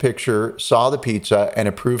glanced at the picture, saw the pizza, and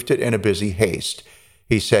approved it in a busy haste.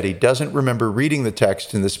 He said he doesn't remember reading the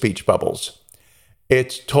text in the speech bubbles.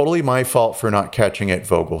 It's totally my fault for not catching it,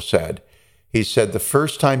 Vogel said. He said the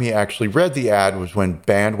first time he actually read the ad was when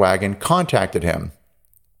Bandwagon contacted him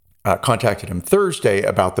Thursday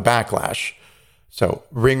about the backlash. So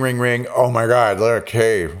ring, ring, ring. Oh my God, look,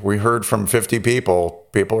 hey, we heard from 50 people.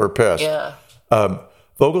 People are pissed. Yeah.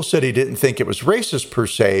 Vogel said he didn't think it was racist per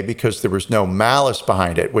se because there was no malice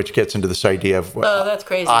behind it, which gets into this idea of what that's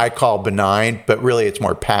crazy. I call benign, but really it's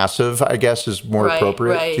more passive, I guess, is more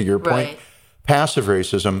appropriate to your point. Right. Passive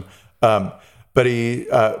racism. But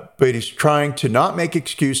he's trying to not make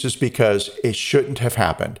excuses because it shouldn't have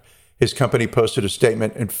happened. His company posted a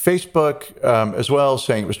statement in Facebook as well,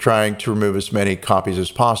 saying it was trying to remove as many copies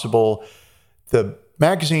as possible. The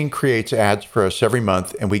magazine creates ads for us every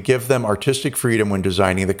month, and we give them artistic freedom when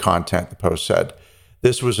designing the content, the post said.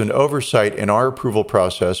 This was an oversight in our approval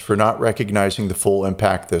process for not recognizing the full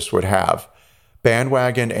impact this would have.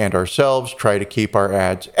 Bandwagon and ourselves try to keep our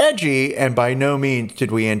ads edgy, and by no means did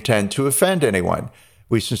we intend to offend anyone.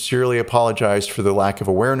 We sincerely apologize for the lack of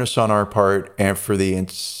awareness on our part and for the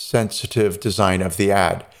insensitive design of the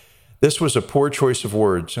ad. This was a poor choice of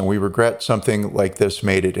words, and we regret something like this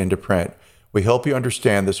made it into print. We hope you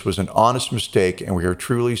understand this was an honest mistake, and we are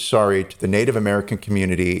truly sorry to the Native American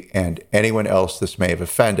community and anyone else this may have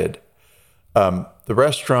offended. The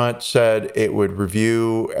restaurant said it would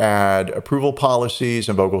review ad approval policies,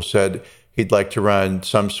 and Vogel said he'd like to run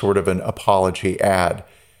some sort of an apology ad.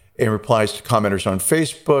 In replies to commenters on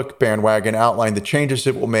Facebook, Bandwagon outlined the changes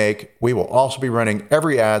it will make. We will also be running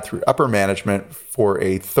every ad through upper management for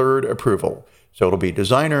a third approval. So it'll be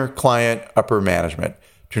designer, client, upper management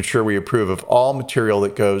to ensure we approve of all material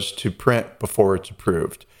that goes to print before it's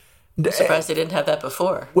approved. I'm surprised they didn't have that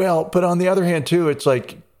before. Well, but on the other hand, too, it's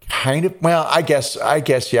like kind of, well, I guess,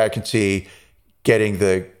 yeah, I can see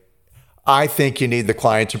getting I think you need the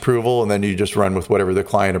client's approval and then you just run with whatever the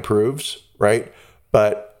client approves, right?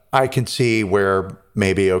 But I can see where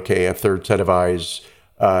maybe, okay, a third set of eyes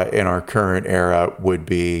in our current era would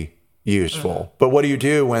be useful. Mm-hmm. But what do you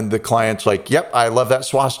do when the client's like, yep, I love that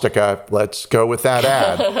swastika. Let's go with that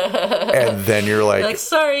ad. And then you're like,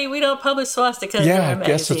 sorry, we don't publish swastikas. Yeah, I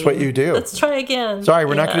guess that's what you do. Let's try again. Sorry,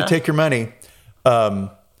 we're not going to take your money.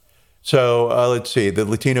 So let's see. The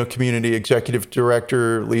Latino Community Executive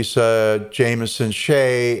Director, Lisa Jameson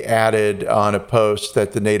Shea, added on a post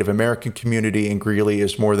that the Native American community in Greeley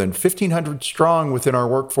is more than 1,500 strong within our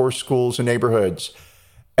workforce, schools, and neighborhoods.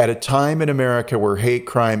 At a time in America where hate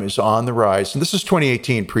crime is on the rise, and this is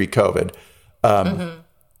 2018 pre-COVID,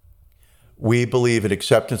 we believe in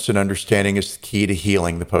acceptance and understanding is the key to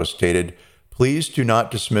healing, the post stated. Please do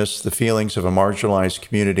not dismiss the feelings of a marginalized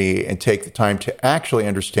community and take the time to actually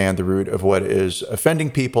understand the root of what is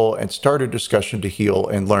offending people and start a discussion to heal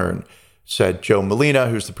and learn, said Joe Molina,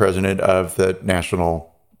 who's the president of the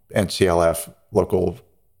National NCLF, Local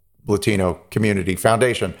Latino Community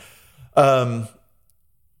Foundation. Let's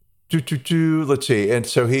see. And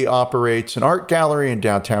so he operates an art gallery in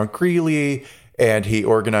downtown Greeley, and he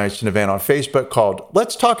organized an event on Facebook called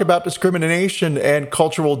Let's Talk About Discrimination and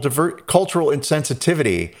Cultural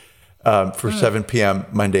Insensitivity for 7 p.m.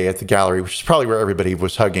 Monday at the gallery, which is probably where everybody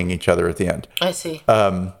was hugging each other at the end. I see.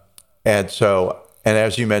 And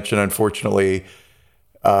as you mentioned, unfortunately,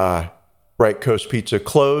 Right Coast Pizza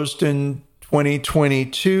closed in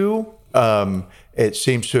 2022. It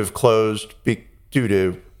seems to have closed due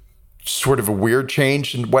to sort of a weird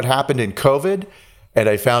change in what happened in COVID. And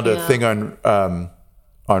I found a thing on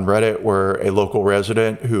Reddit where a local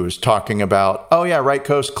resident who was talking about, oh yeah, right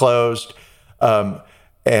coast closed.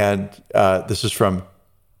 And this is from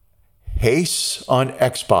Hace on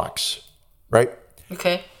Xbox, right?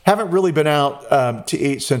 Okay. Haven't really been out to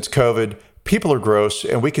eat since COVID. People are gross,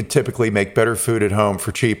 and we could typically make better food at home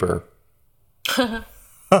for cheaper.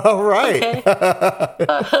 All right. Okay.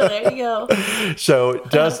 There you go. So it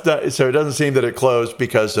doesn't seem that it closed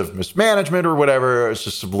because of mismanagement or whatever. It's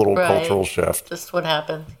just a little cultural shift. Just what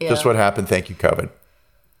happened. Yeah. Just what happened. Thank you, COVID.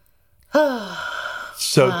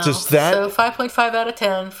 So does that... So 5.5 out of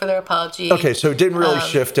 10 for their apology. Okay, so it didn't really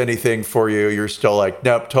shift anything for you. You're still like,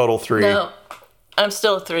 nope, total 3. No, I'm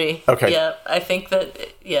still a 3. Okay. Yeah, I think that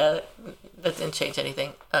didn't change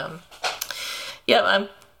anything. Yeah, I'm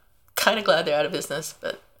kind of glad they're out of business,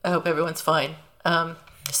 but I hope everyone's fine.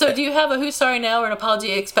 So do you have a Who's Sorry Now or an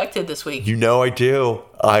apology expected this week? You know I do.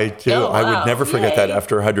 I do. Oh, wow. I would never forget that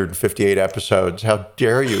after 158 episodes. How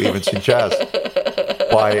dare you even suggest?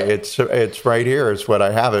 Why, it's right here. It's what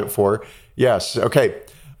I have it for. Yes. Okay.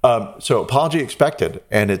 So apology expected,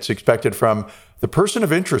 and it's expected from the person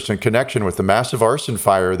of interest in connection with the massive arson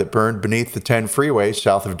fire that burned beneath the 10 freeway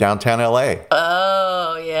south of downtown LA.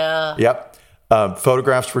 Oh, yeah. Yep.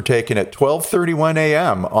 Photographs were taken at 12:31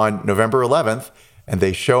 a.m. on November 11th, and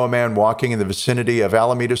they show a man walking in the vicinity of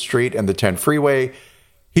Alameda Street and the 10 freeway.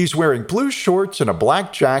 He's wearing blue shorts and a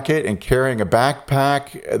black jacket and carrying a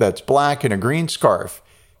backpack that's black and a green scarf.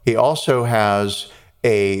 He also has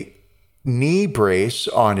a knee brace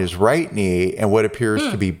on his right knee and what appears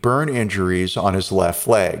to be burn injuries on his left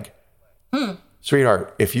leg.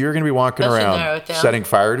 Sweetheart, if you're going to be walking around setting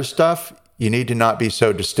fire to stuff, you need to not be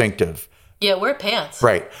so distinctive. Yeah, wear pants.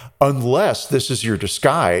 Right. Unless this is your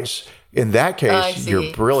disguise. In that case,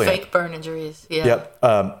 you're brilliant. Fake burn injuries. Yeah. Yep.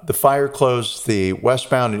 The fire closed the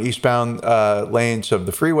westbound and eastbound lanes of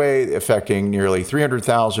the freeway, affecting nearly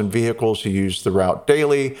 300,000 vehicles who use the route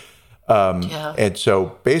daily. And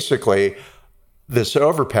so basically, this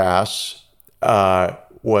overpass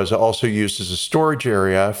was also used as a storage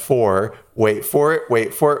area for, wait for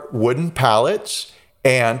it, wooden pallets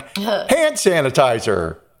and hand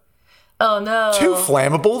sanitizer. Oh, no. 2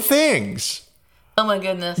 flammable things. Oh, my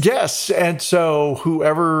goodness. Yes. And so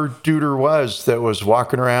whoever duder was that was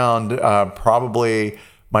walking around, probably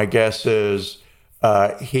my guess is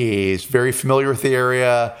he's very familiar with the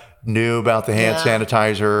area, knew about the hand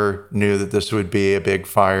sanitizer, knew that this would be a big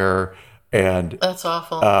fire, and that's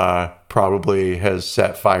awful. Probably has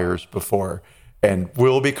set fires before and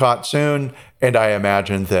will be caught soon. And I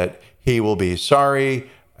imagine that he will be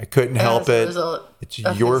sorry. I couldn't help it. It's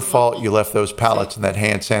your fault you left those pallets and that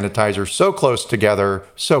hand sanitizer so close together,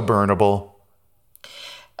 so burnable.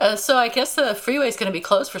 So I guess the freeway is going to be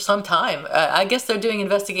closed for some time. I guess they're doing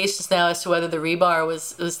investigations now as to whether the rebar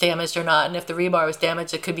was damaged or not. And if the rebar was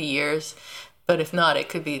damaged, it could be years. But if not, it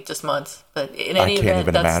could be just months. But in any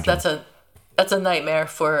event, that's a nightmare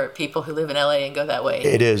for people who live in LA and go that way.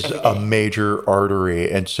 It is a major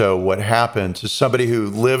artery. And so what happens is somebody who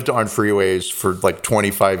lived on freeways for like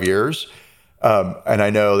 25 years, and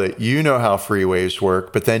I know that you know how freeways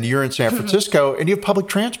work, but then you're in San Francisco and you have public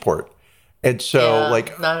transport. And so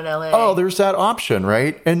not in LA. Oh, there's that option,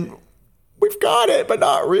 right? And we've got it, but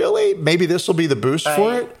not really. Maybe this will be the boost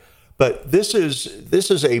for it. But this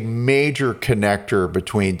is a major connector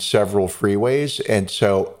between several freeways. And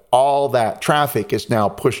so all that traffic is now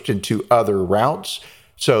pushed into other routes.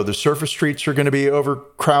 So the surface streets are going to be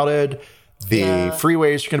overcrowded. The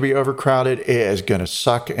freeways are going to be overcrowded. It is going to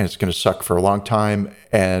suck, and it's going to suck for a long time.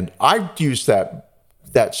 And I've used that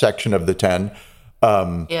section of the 10.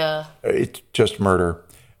 It's just murder.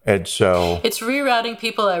 And so it's rerouting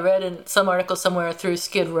people. I read in some article somewhere through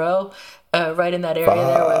Skid Row, right in that area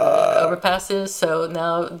there where the overpass is. So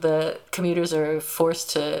now the commuters are forced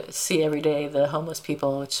to see every day the homeless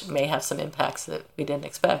people, which may have some impacts that we didn't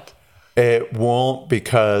expect. It won't,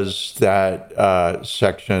 because that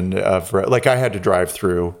section of, like, I had to drive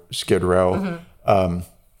through Skid Row,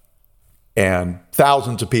 and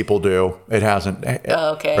thousands of people do. It hasn't.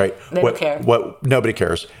 Oh, okay. Right. They don't care. Nobody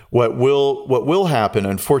cares. What will happen,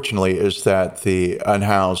 unfortunately, is that the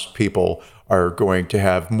unhoused people are going to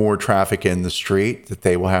have more traffic in the street that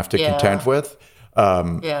they will have to contend with.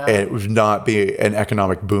 And it would not be an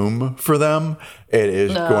economic boom for them. It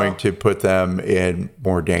is going to put them in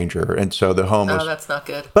more danger. And so the homeless... Oh, that's not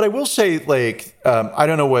good. But I will say, like, I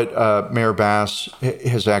don't know what Mayor Bass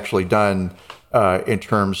has actually done in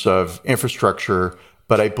terms of infrastructure,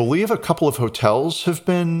 but I believe a couple of hotels have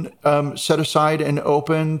been set aside and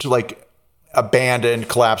opened, like abandoned,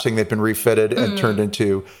 collapsing. They've been refitted and turned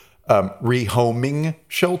into rehoming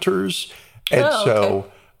shelters. And okay.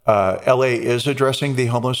 LA is addressing the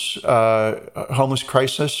homeless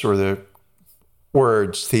crisis, or the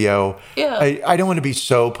words, Theo. Yeah. I don't want to be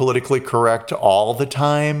so politically correct all the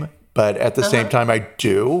time, but at the same time, I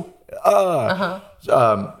do.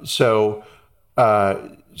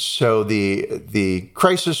 So the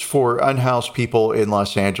crisis for unhoused people in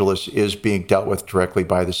Los Angeles is being dealt with directly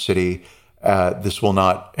by the city. This will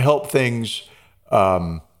not help things.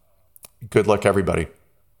 Good luck, everybody.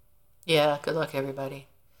 Yeah, good luck, everybody.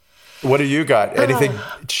 What do you got? Anything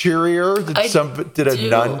cheerier? Did a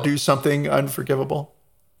nun do something unforgivable?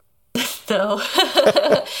 No.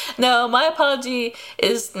 No, my apology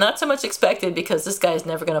is not so much expected, because this guy is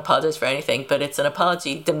never going to apologize for anything, but it's an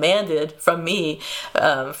apology demanded from me,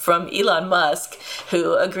 from Elon Musk,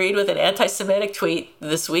 who agreed with an anti-Semitic tweet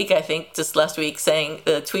this week, I think just last week, saying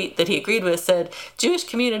the tweet that he agreed with said, Jewish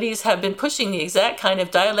communities have been pushing the exact kind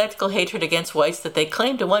of dialectical hatred against whites that they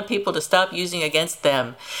claim to want people to stop using against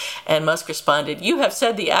them. And Musk responded, you have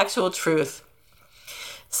said the actual truth.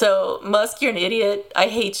 So, Musk, you're an idiot. I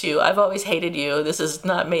hate you. I've always hated you. This has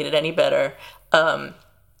not made it any better.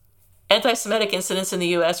 Anti-Semitic incidents in the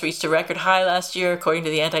U.S. reached a record high last year, according to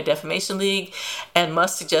the Anti-Defamation League, and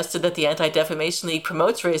Musk suggested that the Anti-Defamation League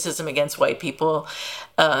promotes racism against white people.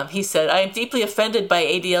 He said, I am deeply offended by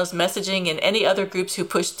ADL's messaging and any other groups who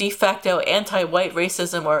push de facto anti-white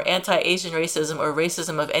racism or anti-Asian racism or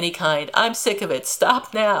racism of any kind. I'm sick of it.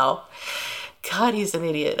 Stop now. God, he's an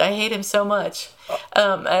idiot. I hate him so much.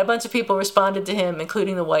 A bunch of people responded to him,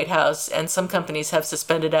 including the White House, and some companies have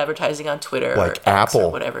suspended advertising on Twitter, like or Apple, X,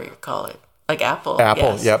 or whatever you call it. Like Apple.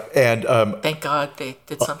 Apple, yes. Yep. And thank God they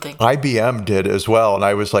did something. IBM did as well, and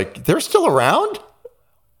I was like, they're still around?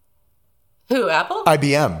 Who, Apple?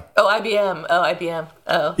 IBM. Oh, IBM. Oh, IBM.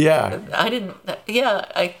 Oh. Yeah. I didn't. Yeah,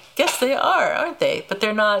 I guess they are, aren't they? But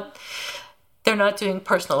they're not doing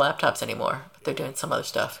personal laptops anymore, but they're doing some other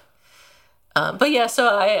stuff. But yeah, so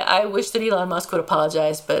I wish that Elon Musk would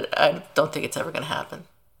apologize, but I don't think it's ever going to happen.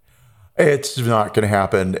 It's not going to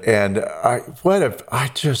happen. And I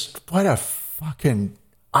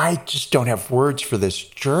just don't have words for this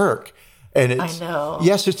jerk. And it's, I know.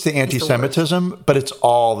 Yes, it's the anti-Semitism, but it's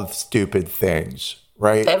all the stupid things,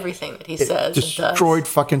 right? Everything that he says. Destroyed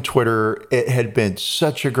fucking Twitter. It had been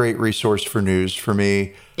such a great resource for news for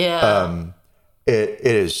me. Yeah. It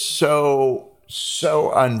is so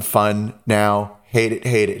unfun now. Hate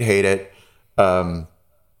it.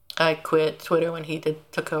 I quit Twitter when he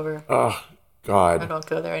took over. Oh, God. I don't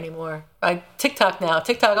go there anymore. TikTok now.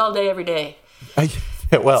 TikTok all day, every day.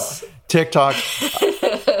 TikTok.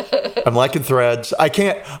 I'm liking Threads.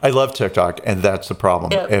 I love TikTok, and that's the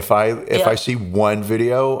problem. Yep. If I see one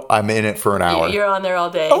video, I'm in it for an hour. You're on there all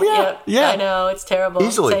day. Oh, yeah. Yep. Yeah. I know. It's terrible.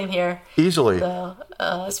 Easily. Same here. Easily. So,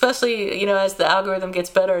 especially, as the algorithm gets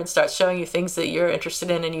better and starts showing you things that you're interested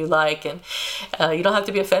in and you like, and you don't have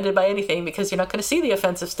to be offended by anything because you're not going to see the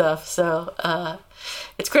offensive stuff. So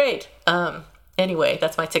it's great. Anyway,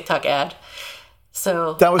 that's my TikTok ad.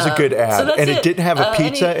 So that was a good ad, and it didn't have a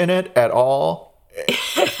pizza in it at all.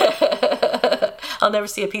 I'll never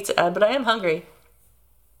see a pizza ad, but I am hungry.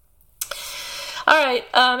 All right.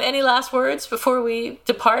 Any last words before we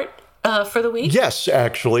depart for the week? Yes,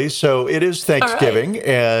 actually. So it is Thanksgiving,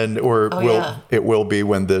 right. It will be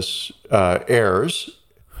when this airs.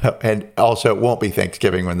 And also, it won't be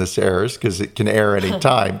Thanksgiving when this airs, because it can air any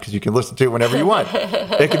time, because you can listen to it whenever you want.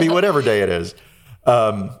 It could be whatever day it is.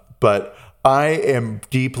 But I am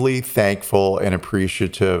deeply thankful and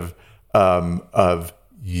appreciative of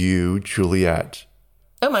you, Juliet.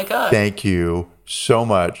 Oh, my God. Thank you so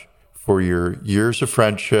much for your years of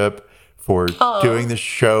friendship, for doing the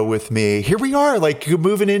show with me. Here we are, like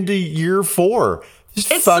moving into year 4.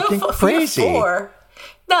 It's fucking crazy. Year 4.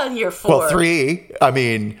 Not year 4. Well, 3. I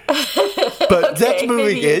mean, but that's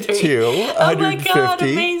moving into 150. Oh my God,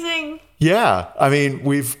 amazing. Yeah. I mean,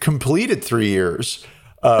 we've completed 3 years.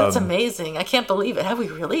 That's amazing. I can't believe it. Have we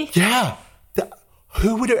really? Yeah.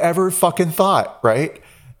 Who would have ever fucking thought, right?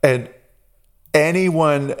 And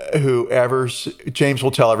anyone who ever, James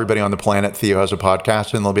will tell everybody on the planet Theo has a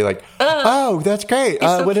podcast, and they'll be like, oh, that's great.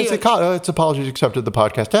 So what cute. is it called? Oh, it's Apologies Accepted, the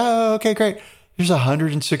podcast. Oh, okay, great. There's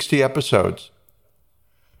 160 episodes.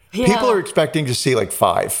 Yeah. People are expecting to see like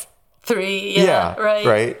 5. 3, yeah,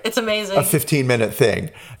 right. It's amazing. A 15-minute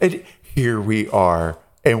thing. And here we are.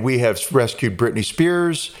 And we have rescued Britney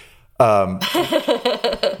Spears.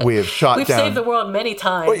 We have shot We've down. saved the world many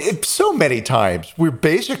times. So many times. We're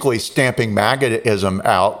basically stamping MAGAism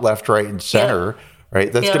out left, right, and center. Yeah.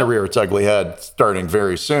 Right? That's going to rear its ugly head starting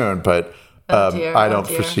very soon. But I don't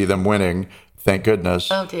foresee them winning. Thank goodness.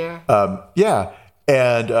 Oh, dear. Yeah.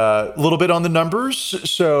 And a little bit on the numbers.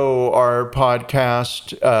 So our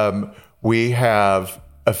podcast, we have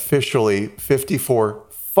officially 54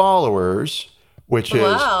 followers, which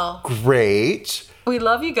is great. We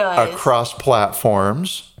love you guys. Across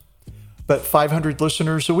platforms. But 500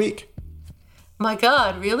 listeners a week. My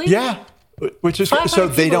God, really? Yeah. Which is so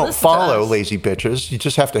they don't follow lazy bitches. You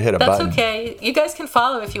just have to hit a button. That's okay. You guys can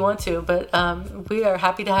follow if you want to, but we are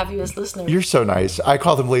happy to have you as listeners. You're so nice. I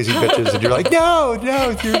call them lazy bitches, and you're like, no.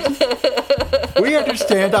 We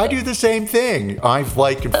understand. I do the same thing. I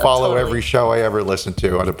like and follow every show I ever listen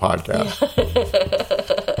to on a podcast.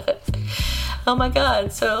 Yeah. Oh my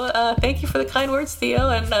God. So thank you for the kind words, Theo,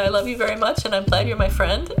 and I love you very much, and I'm glad you're my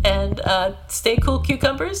friend. And stay cool,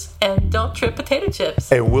 cucumbers, and don't trip potato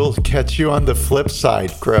chips. And we'll catch you on the flip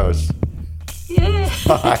side. Gross. Yeah.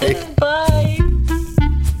 Bye. Bye.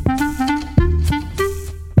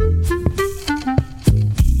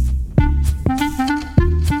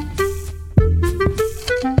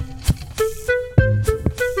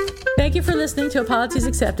 Thank you for listening to Apologies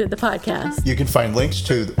Accepted, the podcast. You can find links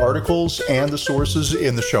to the articles and the sources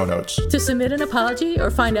in the show notes. To submit an apology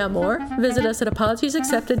or find out more, visit us at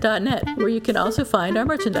apologiesaccepted.net, where you can also find our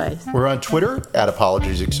merchandise. We're on Twitter at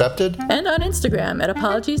Apologies Accepted. And on Instagram at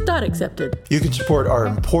apologies.accepted. You can support our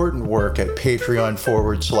important work at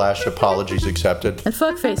Patreon.com/Apologies Accepted. And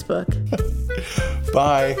fuck Facebook.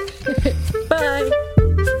 Bye. Bye.